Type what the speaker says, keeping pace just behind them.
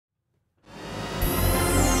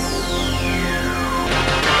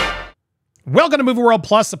Welcome to Movie World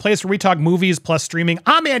Plus, the place where we talk movies plus streaming.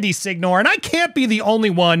 I'm Andy Signore, and I can't be the only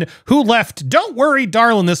one who left Don't Worry,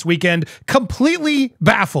 Darling this weekend completely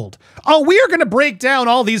baffled. Oh, we are going to break down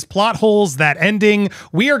all these plot holes, that ending.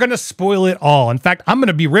 We are going to spoil it all. In fact, I'm going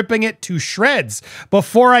to be ripping it to shreds.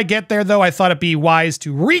 Before I get there, though, I thought it'd be wise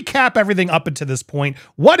to recap everything up until this point.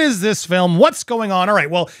 What is this film? What's going on? All right,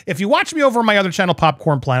 well, if you watch me over on my other channel,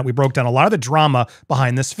 Popcorn Planet, we broke down a lot of the drama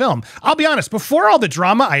behind this film. I'll be honest, before all the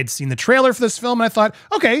drama, I had seen the trailer for this film and I thought,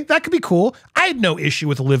 okay, that could be cool. I had no issue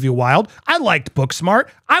with Olivia Wilde. I liked Booksmart.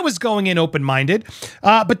 I was going in open-minded,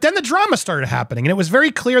 but then the drama started happening and it was very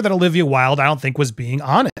clear that Olivia Wilde, I don't think, was being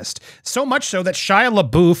honest. So much so that Shia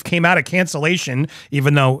LaBeouf came out of cancellation,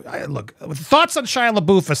 even though, look, thoughts on Shia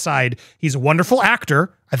LaBeouf aside, he's a wonderful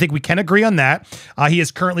actor. I think we can agree on that. He is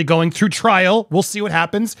currently going through trial. We'll see what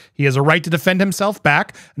happens. He has a right to defend himself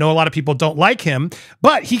back. I know a lot of people don't like him,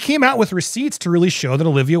 but he came out with receipts to really show that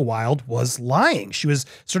Olivia Wilde was lying. She was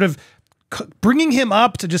sort of bringing him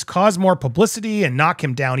up to just cause more publicity and knock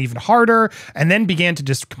him down even harder, and then began to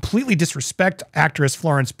just completely disrespect actress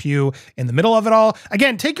Florence Pugh in the middle of it all.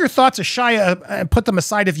 Again, take your thoughts of Shia and put them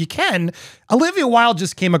aside if you can. Olivia Wilde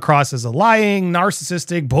just came across as a lying,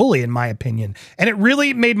 narcissistic bully, in my opinion, and it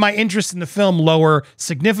really made my interest in the film lower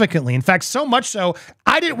significantly. In fact, so much so,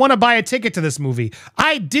 I didn't want to buy a ticket to this movie.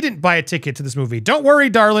 I didn't buy a ticket to this movie. Don't worry,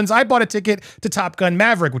 darlings. I bought a ticket to Top Gun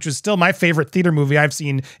Maverick, which was still my favorite theater movie I've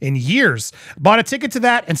seen in years. Bought a ticket to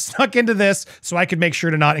that and snuck into this so I could make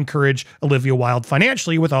sure to not encourage Olivia Wilde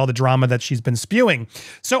financially with all the drama that she's been spewing.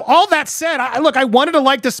 So all that said, look, I wanted to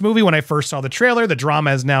like this movie when I first saw the trailer. The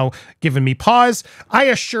drama has now given me pause. I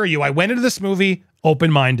assure you, I went into this movie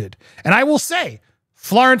open-minded. And I will say,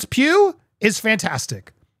 Florence Pugh is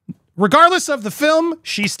fantastic. Regardless of the film,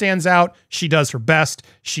 she stands out. She does her best.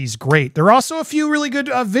 She's great. There are also a few really good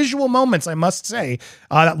visual moments, I must say,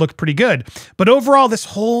 that look pretty good. But overall, this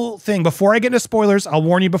whole thing, before I get into spoilers, I'll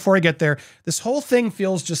warn you before I get there, this whole thing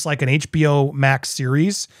feels just like an HBO Max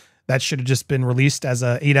series that should have just been released as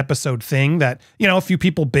a 8-episode thing that, you know, a few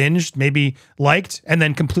people binged, maybe liked, and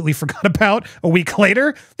then completely forgot about a week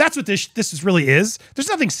later. That's what this really is. There's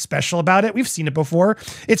nothing special about it. We've seen it before.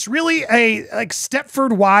 It's really a like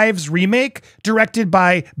Stepford Wives remake directed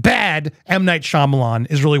by bad M. Night Shyamalan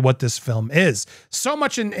is really what this film is. So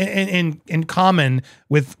much in common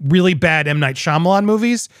with really bad M. Night Shyamalan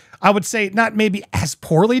movies. I would say not maybe as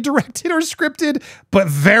poorly directed or scripted, but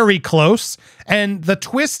very close. And the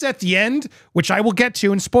twist at the end, which I will get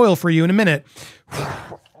to and spoil for you in a minute,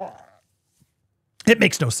 it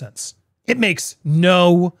makes no sense. It makes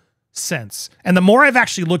no sense. And the more I've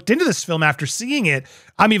actually looked into this film after seeing it,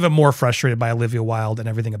 I'm even more frustrated by Olivia Wilde and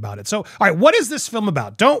everything about it. So, all right, what is this film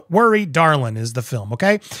about? Don't Worry, Darling is the film,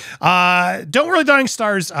 okay? Don't Worry, Darling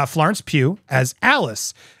stars Florence Pugh as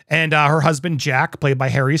Alice. And her husband, Jack, played by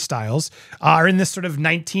Harry Styles, are in this sort of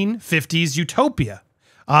 1950s utopia.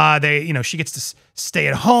 She gets to stay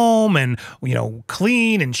at home and,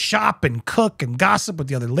 clean and shop and cook and gossip with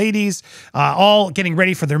the other ladies, all getting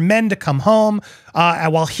ready for their men to come home,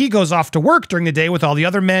 while he goes off to work during the day with all the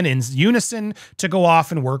other men in unison to go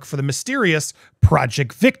off and work for the mysterious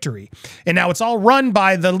Project Victory. And now it's all run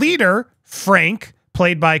by the leader, Frank,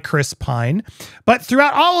 played by Chris Pine. But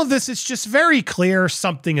throughout all of this, it's just very clear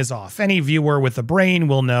something is off. Any viewer with a brain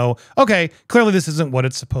will know, okay, clearly this isn't what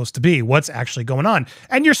it's supposed to be. What's actually going on?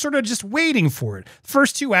 And you're sort of just waiting for it. The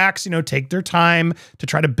first two acts, take their time to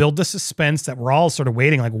try to build the suspense that we're all sort of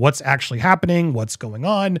waiting, like what's actually happening, what's going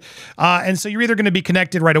on. And so you're either going to be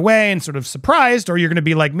connected right away and sort of surprised, or you're going to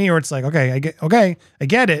be like me, or it's like, okay, I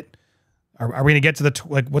get it. Are we going to get to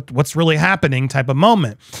the what's really happening type of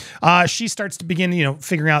moment? She starts to begin,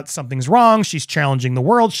 figuring out something's wrong. She's challenging the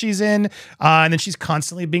world she's in, and then she's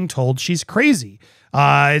constantly being told she's crazy.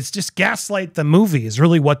 It's just gaslight the movie is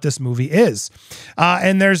really what this movie is.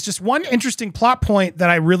 And there's just one interesting plot point that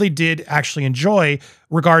I really did actually enjoy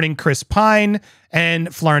regarding Chris Pine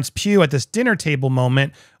and Florence Pugh at this dinner table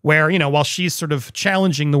moment where, while she's sort of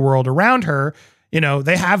challenging the world around her,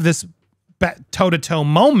 they have this toe-to-toe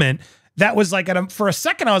moment that was like, for a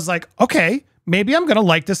second, I was like, okay, maybe I'm going to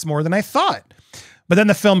like this more than I thought. But then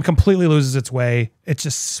the film completely loses its way. It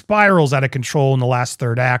just spirals out of control in the last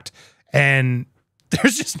third act. And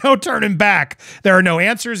there's just no turning back. There are no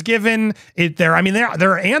answers given. There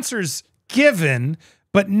are answers given,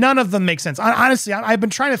 but none of them make sense. Honestly, I've been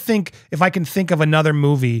trying to think if I can think of another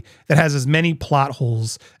movie that has as many plot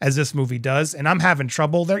holes as this movie does, and I'm having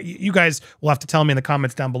trouble there. You guys will have to tell me in the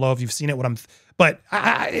comments down below if you've seen it. But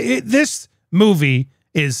this movie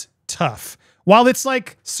is tough. While it's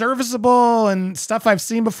like serviceable and stuff I've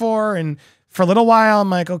seen before and For a little while, I'm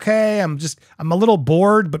like, okay, I'm a little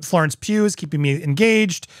bored, but Florence Pugh is keeping me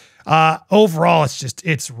engaged. Overall,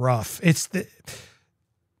 it's rough. It's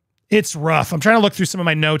rough. I'm trying to look through some of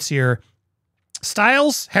my notes here.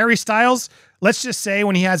 Harry Styles, let's just say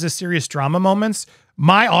when he has his serious drama moments,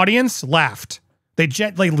 my audience laughed. They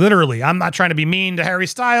literally, I'm not trying to be mean to Harry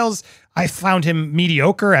Styles. I found him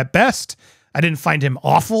mediocre at best. I didn't find him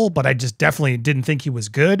awful, but I just definitely didn't think he was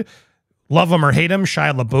good. Love him or hate him,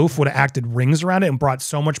 Shia LaBeouf would have acted rings around it and brought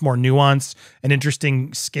so much more nuance and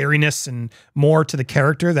interesting scariness and more to the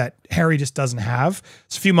character that Harry just doesn't have.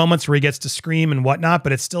 There's a few moments where he gets to scream and whatnot,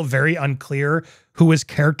 but it's still very unclear who his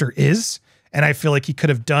character is. And I feel like he could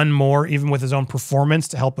have done more even with his own performance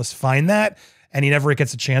to help us find that. And he never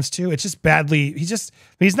gets a chance to. It's just badly,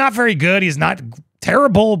 he's not very good. He's not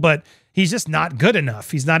terrible, but he's just not good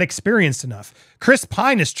enough. He's not experienced enough. Chris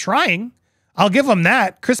Pine is trying. I'll give him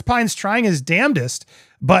that. Chris Pine's trying his damnedest,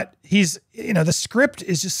 but the script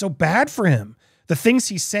is just so bad for him. The things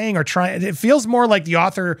he's saying it feels more like the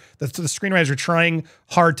author, the screenwriters are trying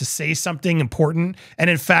hard to say something important. And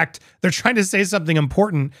in fact, they're trying to say something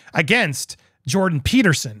important against Jordan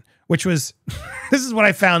Peterson, which was, this is what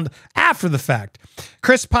I found after the fact.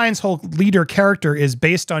 Chris Pine's whole leader character is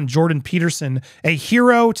based on Jordan Peterson, a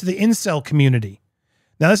hero to the incel community.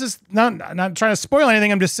 Now, this is not trying to spoil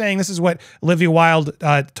anything. I'm just saying this is what Olivia Wilde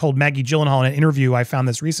told Maggie Gyllenhaal in an interview. I found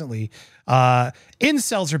this recently.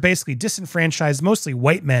 Incels are basically disenfranchised, mostly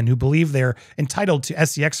white men who believe they're entitled to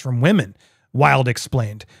sex from women, Wilde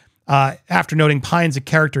explained, after noting Pine's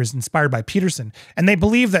character is inspired by Peterson. And they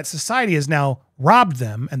believe that society has now robbed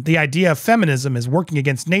them, and the idea of feminism is working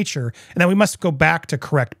against nature, and that we must go back to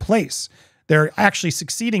correct place. They're actually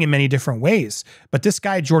succeeding in many different ways. But this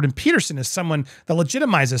guy, Jordan Peterson, is someone that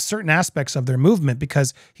legitimizes certain aspects of their movement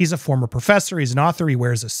because he's a former professor, he's an author, he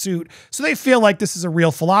wears a suit. So they feel like this is a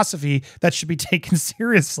real philosophy that should be taken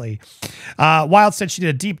seriously. Wilde said she did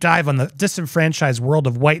a deep dive on the disenfranchised world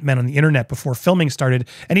of white men on the internet before filming started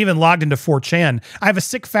and even logged into 4chan. I have a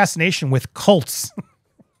sick fascination with cults.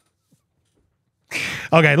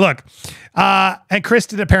 Okay, look. And Chris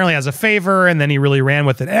did apparently as a favor, and then he really ran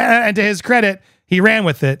with it. And to his credit, he ran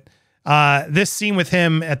with it. This scene with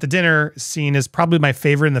him at the dinner scene is probably my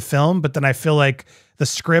favorite in the film, but then I feel like the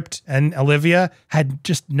script and Olivia had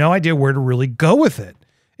just no idea where to really go with it.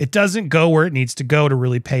 It doesn't go where it needs to go to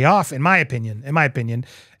really pay off, in my opinion.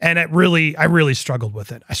 And I really struggled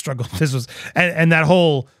with it. I struggled. This was, and that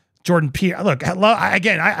whole Jordan Peterson, look,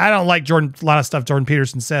 again, I don't like a lot of stuff Jordan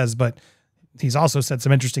Peterson says, but he's also said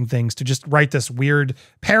some interesting things. To just write this weird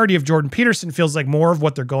parody of Jordan Peterson feels like more of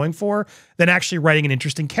what they're going for than actually writing an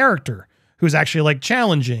interesting character who's actually like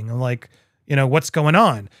challenging and like, what's going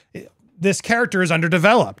on. This character is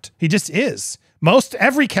underdeveloped. He just is.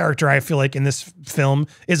 Every character I feel like in this film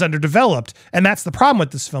is underdeveloped. And that's the problem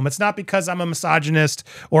with this film. It's not because I'm a misogynist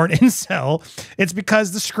or an incel. It's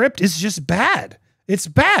because the script is just bad. It's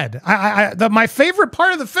bad. My favorite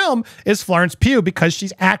part of the film is Florence Pugh because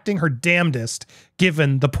she's acting her damnedest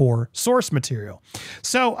given the poor source material.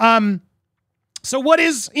 So what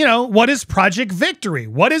is Project Victory?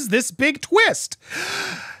 What is this big twist?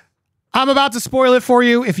 I'm about to spoil it for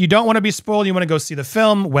you. If you don't want to be spoiled, you want to go see the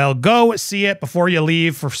film, well, go see it before you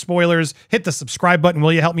leave. For spoilers, hit the subscribe button.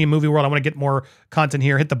 Will you help me in Movie World? I want to get more content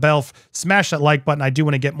here. Hit the bell, smash that like button. I do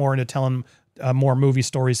want to get more into telling more movie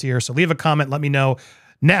stories here. So leave a comment. Let me know.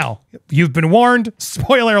 Now, you've been warned.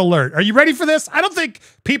 Spoiler alert. Are you ready for this? I don't think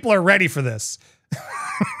people are ready for this.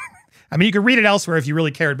 I mean, you can read it elsewhere if you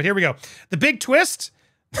really cared, but here we go. The big twist.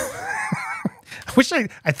 I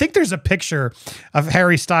think there's a picture of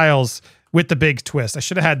Harry Styles with the big twist. I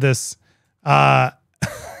should have had this. Can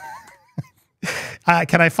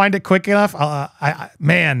I find it quick enough? I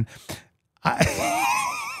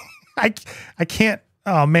can't.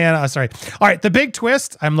 Oh man, sorry. All right, the big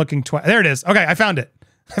twist. I'm looking twice. There it is. Okay, I found it.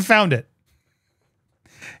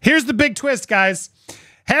 Here's the big twist, guys.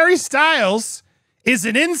 Harry Styles is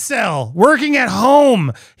an incel working at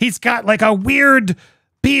home. He's got like a weird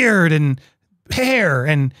beard and hair,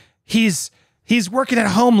 and he's working at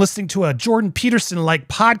home listening to a Jordan Peterson-like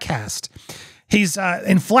podcast. He's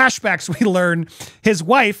in flashbacks, we learn his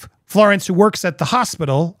wife, Florence, who works at the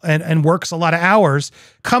hospital and works a lot of hours,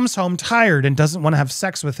 comes home tired and doesn't want to have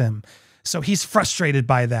sex with him. So he's frustrated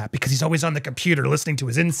by that because he's always on the computer listening to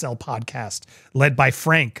his incel podcast led by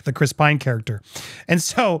Frank, the Chris Pine character. And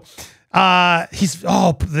so he's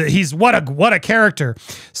what a character.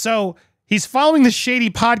 So he's following the shady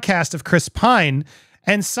podcast of Chris Pine,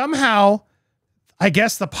 and somehow I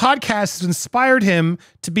guess the podcast has inspired him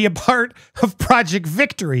to be a part of Project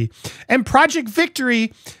Victory. And Project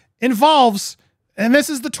Victory involves, and this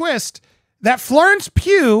is the twist, that Florence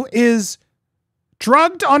Pugh is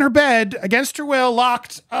drugged on her bed against her will,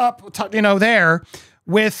 locked up, there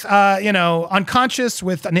with, unconscious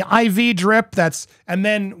with an IV drip and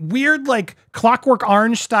then weird, like Clockwork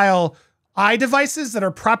Orange style eye devices that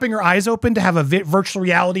are propping her eyes open to have a virtual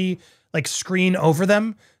reality like screen over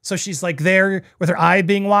them. So she's like there with her eye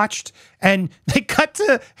being watched, and they cut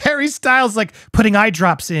to Harry Styles like putting eye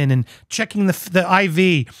drops in and checking the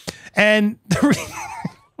IV, and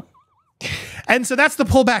and so that's the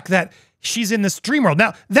pullback that she's in this dream world.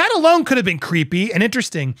 Now that alone could have been creepy and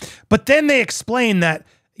interesting, but then they explain that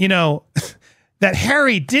that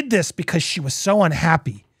Harry did this because she was so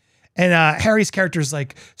unhappy. And Harry's character is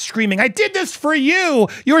like screaming, I did this for you.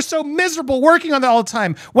 You're so miserable working on that all the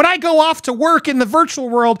time. When I go off to work in the virtual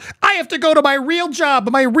world, I have to go to my real job,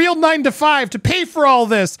 my real 9-to-5 to pay for all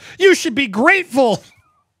this. You should be grateful.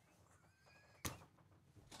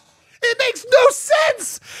 It makes no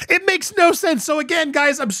sense. It makes no sense. So again,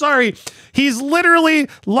 guys, I'm sorry. He's literally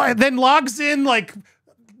then logs in like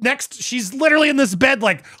next. She's literally in this bed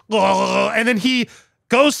like, and then he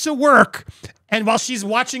goes to work. And while she's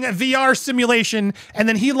watching a VR simulation, and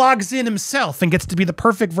then he logs in himself and gets to be the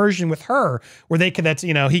perfect version with her, where he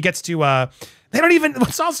gets to, they don't even,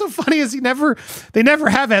 what's also funny is they never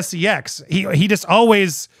have sex. He just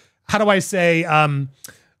always, how do I say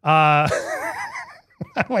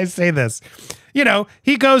this?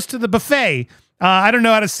 He goes to the buffet. I don't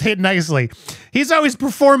know how to say it nicely. He's always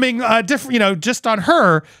performing different, just on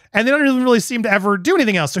her, and they don't really seem to ever do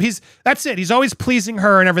anything else. So that's it. He's always pleasing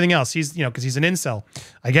her and everything else. He's, because he's an incel,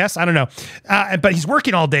 I guess. I don't know. But he's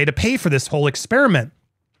working all day to pay for this whole experiment.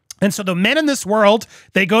 And so the men in this world,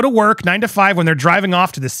 they go to work 9 to 5 when they're driving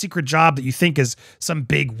off to this secret job that you think is some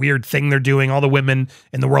big weird thing they're doing. All the women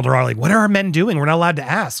in the world are all like, what are our men doing? We're not allowed to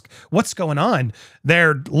ask. What's going on?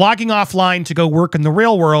 They're logging offline to go work in the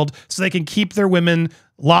real world so they can keep their women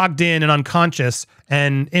logged in and unconscious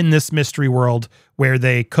and in this mystery world where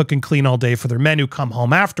they cook and clean all day for their men who come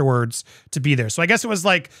home afterwards to be there. So I guess it was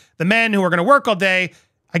like the men who are going to work all day,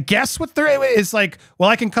 I guess what there is like, well,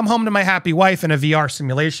 I can come home to my happy wife in a VR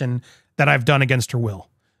simulation that I've done against her will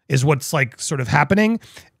is what's like sort of happening.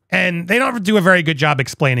 And they don't do a very good job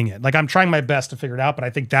explaining it. Like I'm trying my best to figure it out, but I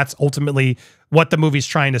think that's ultimately what the movie's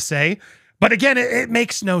trying to say. But again, it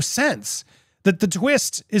makes no sense. The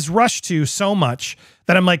twist is rushed to so much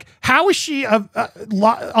that I'm like, how is she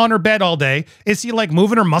on her bed all day? Is he like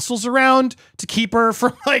moving her muscles around to keep her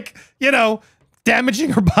from like, damaging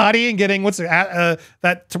her body and getting what's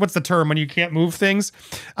the term when you can't move things?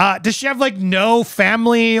 Does she have like no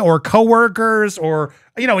family or coworkers or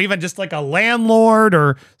even just like a landlord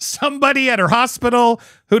or somebody at her hospital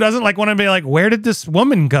who doesn't like want to be like, where did this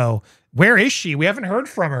woman go? Where is she? We haven't heard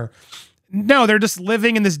from her. No, they're just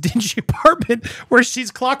living in this dingy apartment where she's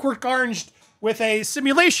Clockwork Orange with a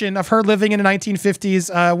simulation of her living in a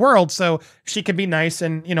 1950s world, so she can be nice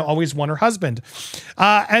and always want her husband.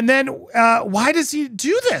 And then why does he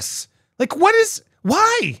do this? Like,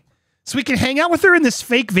 why? So we can hang out with her in this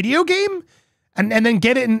fake video game, and then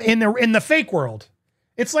get it in the fake world.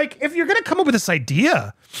 It's like, if you're gonna come up with this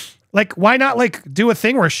idea, like why not like do a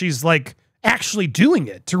thing where she's like actually doing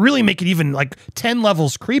it to really make it even like 10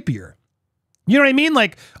 levels creepier? You know what I mean?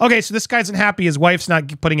 Like, okay, so this guy's unhappy. His wife's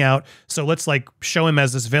not putting out. So let's like show him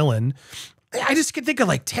as this villain. I just can think of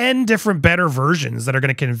like 10 different better versions that are going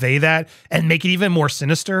to convey that and make it even more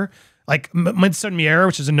sinister. Like Midsummer,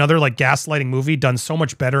 which is another like gaslighting movie done so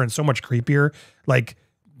much better and so much creepier. Like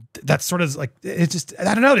that's sort of like, it's just,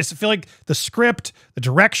 I don't know. I just feel like the script, the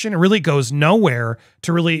direction, it really goes nowhere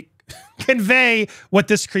to really convey what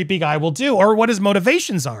this creepy guy will do or what his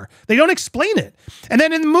motivations are. They don't explain it. And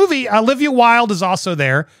then in the movie, Olivia Wilde is also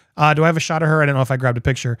there. Do I have a shot of her? I don't know if I grabbed a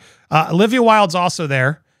picture. Olivia Wilde's also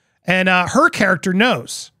there. And her character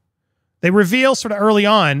knows. They reveal sort of early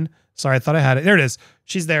on. Sorry, I thought I had it. There it is.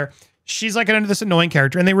 She's there. She's like this annoying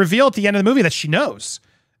character. And they reveal at the end of the movie that she knows.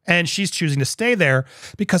 And she's choosing to stay there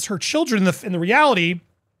because her children in the reality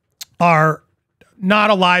are not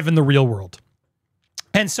alive in the real world.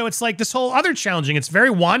 And so it's like this whole other challenging. It's very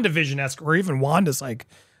WandaVision-esque, where even Wanda's like,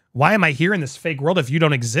 why am I here in this fake world if you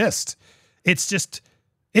don't exist? It's just,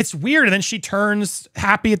 it's weird. And then she turns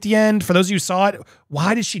happy at the end. For those of you who saw it,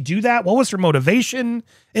 why did she do that? What was her motivation?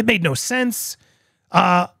 It made no sense.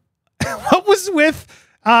 What was with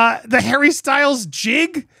the Harry Styles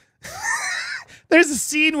jig? There's a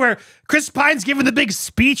scene where Chris Pine's giving the big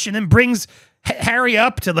speech and then brings Harry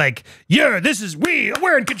up to like, yeah,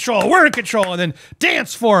 we're in control, and then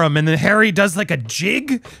dance for him. And then Harry does like a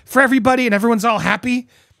jig for everybody and everyone's all happy.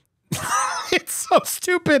 It's so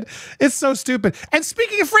stupid. It's so stupid. And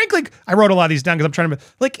speaking of Frank, like, I wrote a lot of these down because I'm trying to,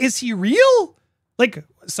 like, is he real? Like,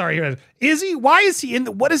 sorry, is he? Why is he in?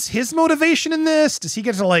 What is his motivation in this? Does he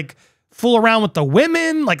get to, like, fool around with the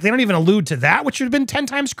women? Like, they don't even allude to that, which would have been 10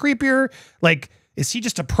 times creepier. Like, is he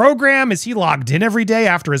just a program? Is he logged in every day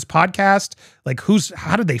after his podcast? Like,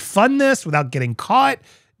 how did they fund this without getting caught?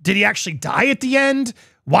 Did he actually die at the end?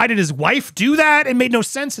 Why did his wife do that? It made no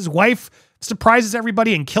sense. His wife surprises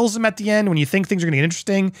everybody and kills him at the end when you think things are going to get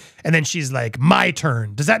interesting. And then she's like, my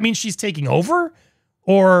turn. Does that mean she's taking over?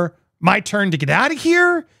 Or my turn to get out of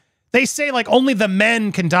here? They say, like, only the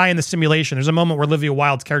men can die in the simulation. There's a moment where Olivia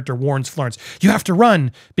Wilde's character warns Florence, you have to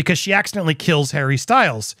run, because she accidentally kills Harry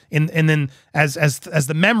Styles. And then as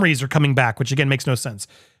the memories are coming back, which again makes no sense.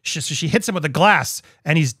 So she hits him with a glass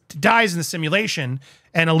and he dies in the simulation.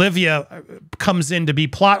 And Olivia comes in to be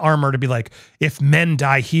plot armor to be like, if men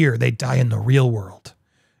die here, they die in the real world.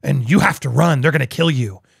 And you have to run. They're going to kill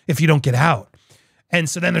you if you don't get out. And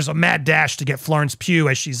so then there's a mad dash to get Florence Pugh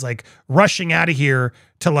as she's like rushing out of here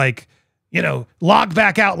to, like, you know, log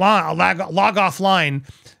back out, log offline.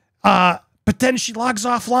 But then she logs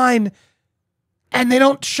offline and they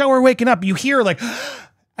don't show her waking up. You hear like,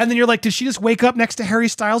 and then you're like, did she just wake up next to Harry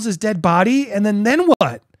Styles' dead body? And then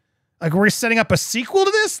what? Like, we're setting up a sequel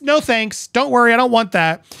to this? No, thanks. Don't worry. I don't want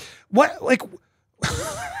that. What, like,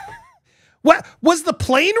 what was the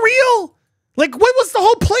plane real? Like, what was the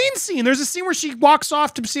whole plane scene? There's a scene where she walks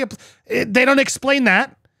off to see they don't explain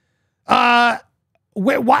that.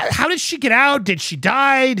 Why? How did she get out? Did she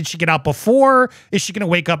die? Did she get out before? Is she going to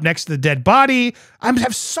wake up next to the dead body? I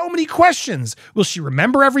have so many questions. Will she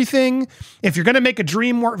remember everything? If you're going to make a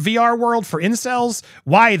dream VR world for incels,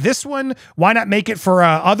 why this one? Why not make it for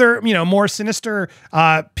other, you know, more sinister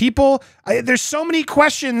people? There's so many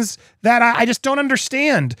questions that I just don't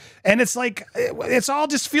understand. And it's like, it's all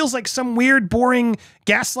just feels like some weird, boring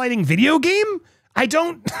gaslighting video game. I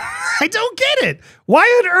don't get it. Why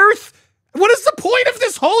on earth? What is the point of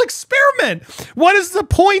this whole experiment? What is the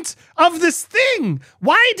point of this thing?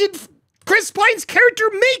 Why did Chris Pine's character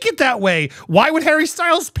make it that way? Why would Harry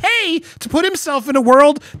Styles pay to put himself in a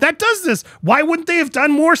world that does this? Why wouldn't they have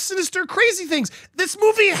done more sinister, crazy things? This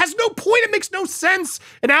movie has no point. It makes no sense.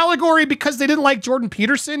 An allegory because they didn't like Jordan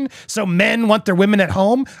Peterson, so men want their women at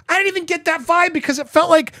home. I didn't even get that vibe because it felt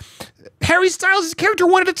like Harry Styles' character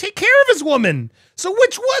wanted to take care of his woman. So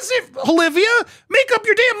which was it, Olivia? Make up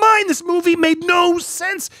your damn mind. This movie made no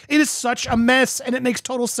sense. It is such a mess, and it makes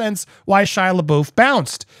total sense why Shia LaBeouf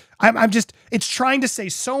bounced. I'm just, it's trying to say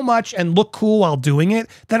so much and look cool while doing it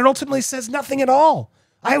that it ultimately says nothing at all.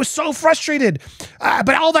 I was so frustrated.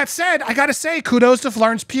 But all that said, I got to say, kudos to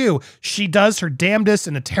Florence Pugh. She does her damnedest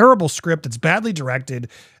in a terrible script that's badly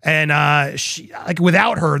directed. And she, like,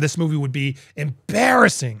 without her, this movie would be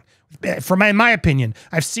embarrassing. In my opinion,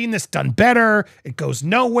 I've seen this done better. It goes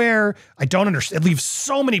nowhere. I don't understand. It leaves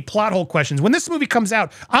so many plot hole questions. When this movie comes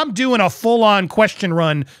out, I'm doing a full-on question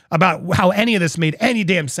run about how any of this made any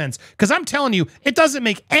damn sense. Because I'm telling you, it doesn't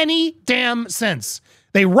make any damn sense.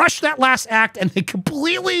 They rushed that last act and they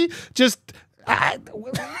completely just...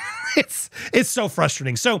 it's so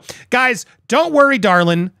frustrating. So, guys, don't worry,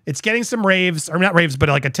 darling. It's getting some raves, or not raves, but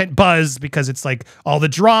like a buzz because it's like all the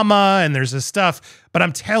drama and there's this stuff. But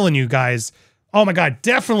I'm telling you guys, oh my God,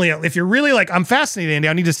 definitely. If you're really like, I'm fascinated, Andy,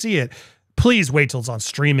 I need to see it. Please wait till it's on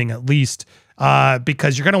streaming at least,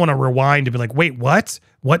 because you're going to want to rewind and be like, wait, what?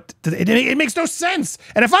 What? It makes no sense.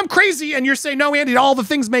 And if I'm crazy and you're saying, no, Andy, all the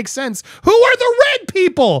things make sense. Who are the red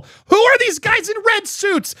people? Who are these guys in red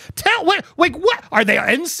suits? What? Are they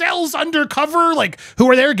incels undercover? Like, who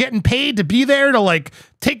are there getting paid to be there to, like,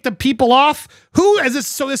 take the people off? Who is this?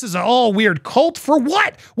 So this is an all weird cult for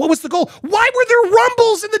what? What was the goal? Why were there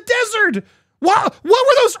rumbles in the desert? What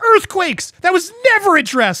were those earthquakes? That was never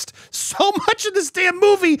addressed. So much of this damn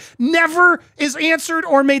movie never is answered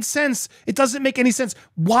or made sense. It doesn't make any sense.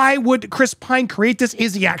 Why would Chris Pine create this?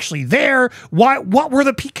 Is he actually there? What were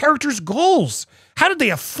the characters' goals? How did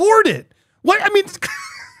they afford it? What, I mean,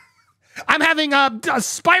 I'm having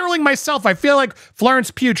spiraling myself. I feel like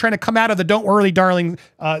Florence Pugh trying to come out of the "Don't Worry, Darling"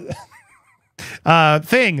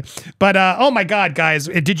 thing. But oh my God, guys,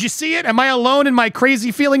 did you see it? Am I alone in my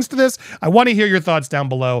crazy feelings to this? I want to hear your thoughts down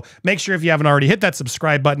below. Make sure, if you haven't already, hit that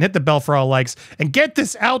subscribe button, hit the bell for all likes, and get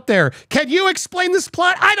this out there. Can you explain this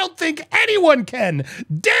plot? I don't think anyone can.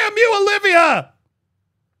 Damn you, Olivia!